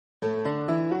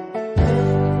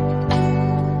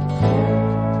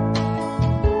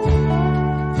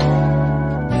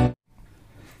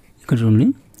ఇక్కడ చూడండి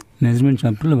మెజర్మెంట్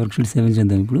చాప్టర్లో వర్క్షీట్ 7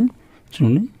 చేద్దాం. ఇప్పుడు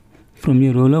చూడండి, from A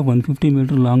role of 150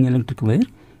 metre long electric wire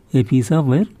A piece of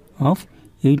wire of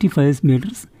 85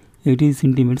 metres 80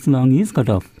 centimetres long is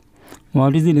cut off.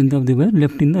 What is the length of the wire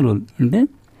left in the role? అంటే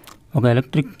ఒక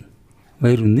electric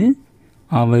wire ఉంది,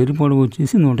 ఆ wire పొడవు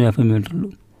వచ్చేసి 150 మీటర్లు,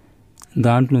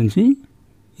 దాంట్లోంచి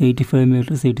 85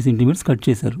 metres 80 centimetres cut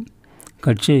చేశారు.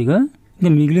 Cut చేయగా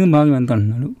ఇంకా మిగిలిన భాగం ఎంత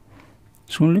అంటున్నాడు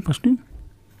చూడండి. First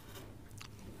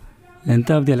length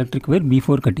of the electric wire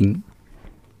before cutting.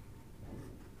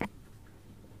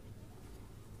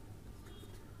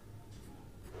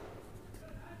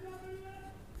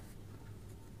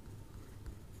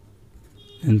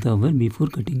 Length of wire before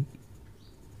cutting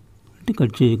అంటే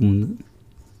కట్ చేయకముందు.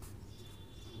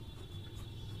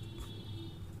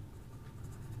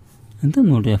 ఎంత?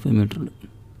 150 మీటర్లు.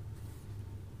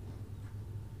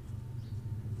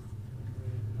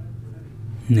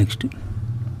 Next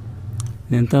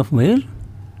length of wire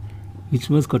which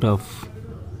was cut off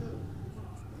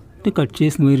అంటే కట్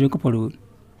చేసిన వైర్ యొక్క పొడవు.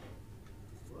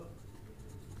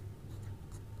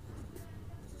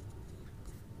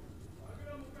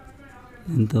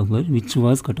 Length of wire which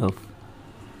was cut off.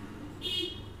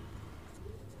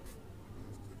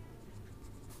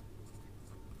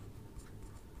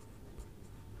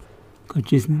 Cut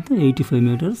చేసినంత 85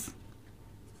 metres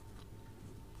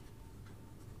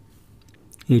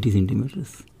 80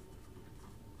 centimetres.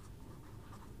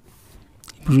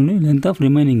 ఇప్పుడు లెంత్ ఆఫ్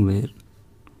రిమైనింగ్ వైర్.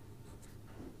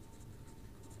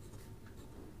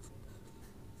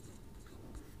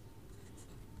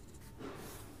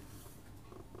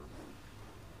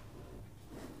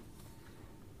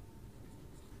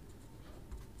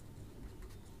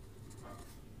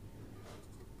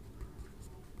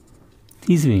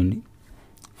 తీసివేయండి.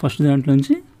 ఫస్ట్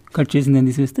దాంట్లోంచి కట్ చేసిన దాన్ని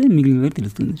తీసివేస్తే మిగిలిన వైర్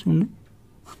తెలుస్తుంది. చూడండి,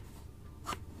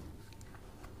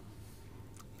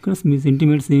 ఇక్కడ మీ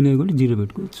సెంటీమీటర్స్ ఏం లేదు కూడా 0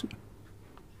 పెట్టుకోవచ్చు.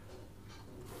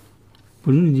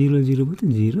 ఇప్పుడు 0 పోతే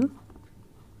 0,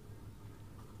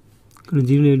 ఇక్కడ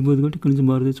 0 8 పోతే కాబట్టి ఇక్కడ నుంచి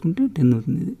బార్ తెచ్చుకుంటే 10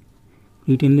 అవుతుంది. ఇది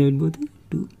ఈ 10లో 8 పోతే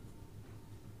 2,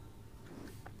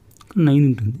 ఇక్కడ 9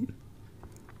 ఉంటుంది.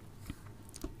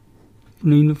 ఇప్పుడు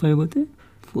 9లో 5 పోతే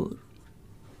 4,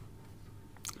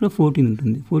 ఇక్కడ 14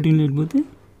 ఉంటుంది. 14లో 8 పోతే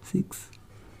 6,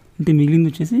 అంటే మిగిలింది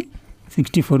వచ్చేసి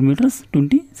 64 మీటర్స్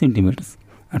 20 సెంటీమీటర్స్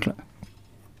అట్లా.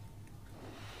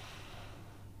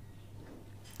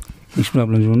 నెక్స్ట్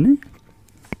ప్రాబ్లం చూడండి.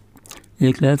 ఏ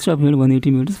cloth shop head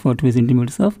 180 meters 45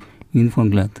 centimeters of uniform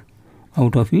cloth.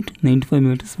 Out of it 95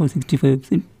 meters for 65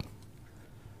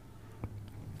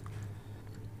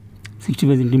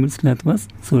 centimeters cloth was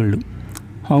sold.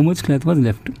 How much cloth was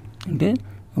left? అంటే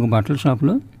ఒక బట్టల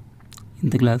షాప్లో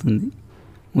ఇంత క్లాత్ ఉంది,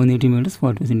 180 meters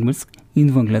 45 centimeters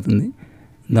యూనిఫామ్ క్లాత్ ఉంది,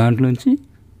 దాంట్లోంచి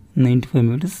 95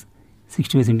 meters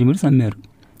 65 centimeters అమ్మారు.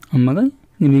 అమ్మగా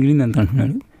మిగిలింది అంత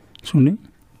అంటున్నాడు. చూడండి,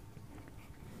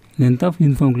 length of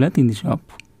uniform cloth in the shop.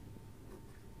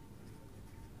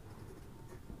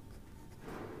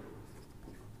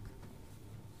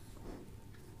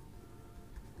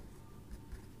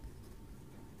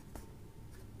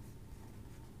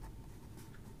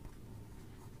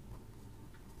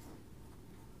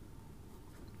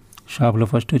 షాప్లో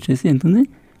ఫస్ట్ వచ్చేసి ఎంత ఉంది?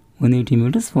 180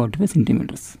 meters 45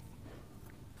 centimeters.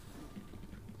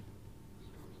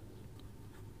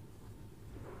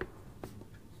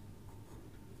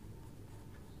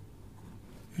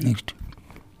 Next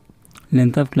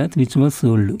length of cloth which was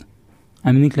sold.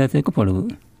 అమ్మిన క్లాత్ యొక్క పొడవు.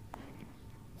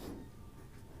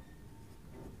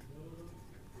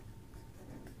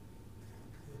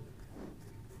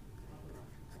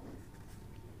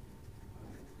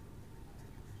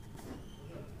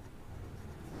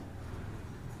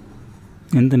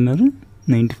 ఎంత అన్నారు?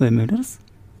 95 meters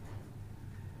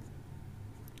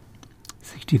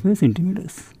 65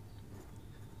 centimeters.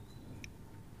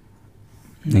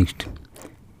 Next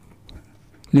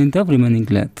length of remaining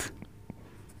cloth.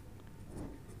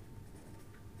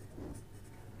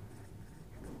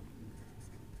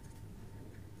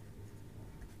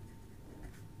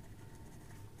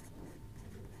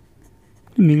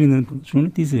 మిగిలిన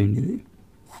చూడండి, తీసేయండి. ఇది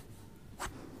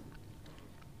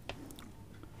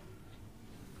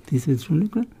తీసేసి చూడండి,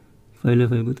 ఇక్కడ 5లో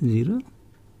 5 పోతే 0,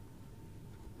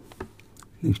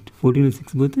 నెక్స్ట్ 14లో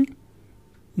 6 పోతే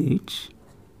 8,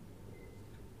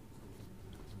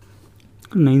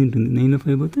 ఇక్కడ 9 ఉంటుంది. 9లో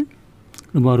 5 పోతే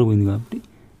ఇక్కడ బారో పోయింది కాబట్టి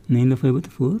 9లో 5 పోతే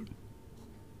 4,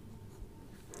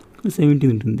 ఇక్కడ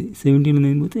 17 ఉంటుంది. 17లో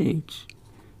 9 పోతే 8,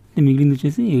 అంటే మిగిలింది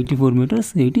వచ్చేసి 84 meters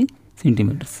 80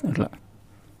 centimeters అట్లా.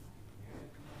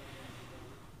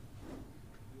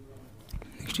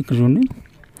 నెక్స్ట్ ఇక్కడ చూడండి,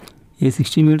 ఏ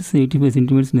 60 meters 85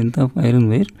 centimeters length of iron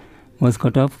wire was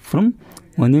cut off from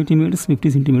 180 meters 50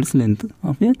 centimeters length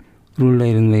of a rolled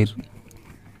iron wire.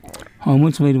 How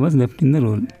much wire was left in the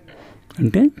roll?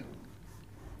 అంటే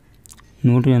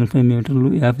 180 మీటర్లు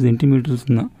 50 సెంటీమీటర్స్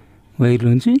ఉన్న వైర్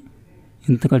నుంచి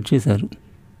ఎంత cut చేశారు?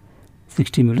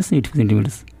 60 meters 85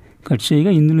 centimetres cut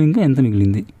చేయగా ఇందులో ఇంకా ఎంత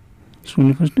మిగిలింది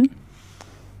చూడండి. First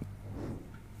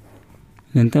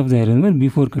length of the iron wire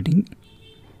before cutting.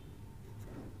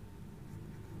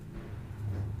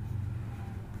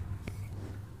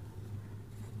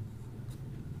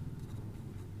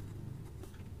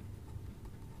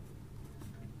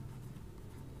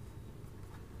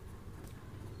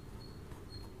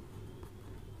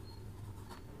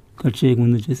 Cut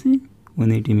చేయకముందు వచ్చేసి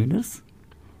 180 meters.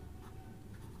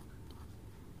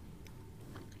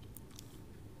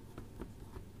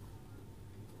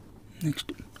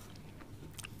 Next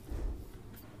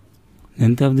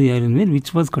length of the iron wire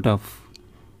which was cut off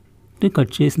అంటే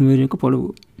కట్ చేసిన వైర్ యొక్క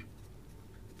పొడవు.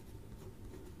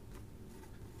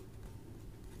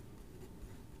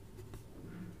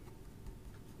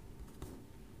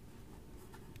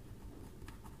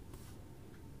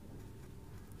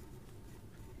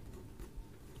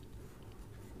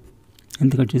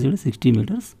 ఎంత కట్ చేసాడు? 60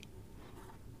 meters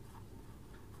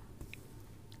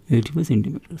 85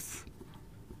 centimeters.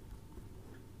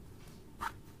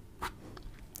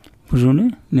 ఇప్పుడు చూడండి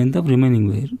లెంత్ ఆఫ్ రిమైనింగ్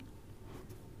వైర్.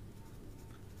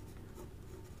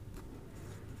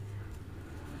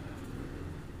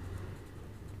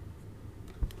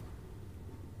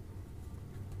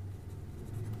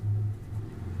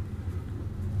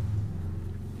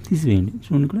 తీసివేయండి.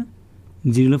 చూడండి ఇక్కడ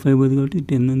 0లో 5 పోతుంది కాబట్టి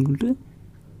 10 అనుకుంటే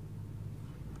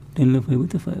 10లో 5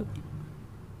 పోతే 5.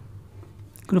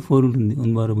 ఇక్కడ 4 ఉంటుంది,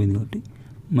 1 బార్ పోయింది కాబట్టి.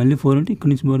 మళ్ళీ 4 అంటే ఇక్కడ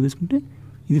నుంచి బార్ తీసుకుంటే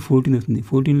ఇది 14 వస్తుంది.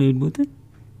 14లో 8 పోతే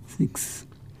 6.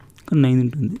 ఇక్కడ 9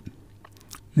 ఉంటుంది.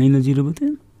 9లో 0 పోతే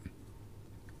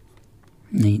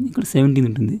 9. ఇక్కడ 17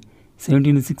 ఉంటుంది.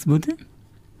 17లో 6 పోతే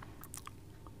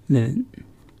 11.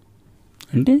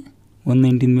 అంటే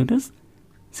 119 meters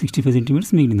 65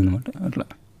 centimeters మిగిలింది అనమాట. అట్లా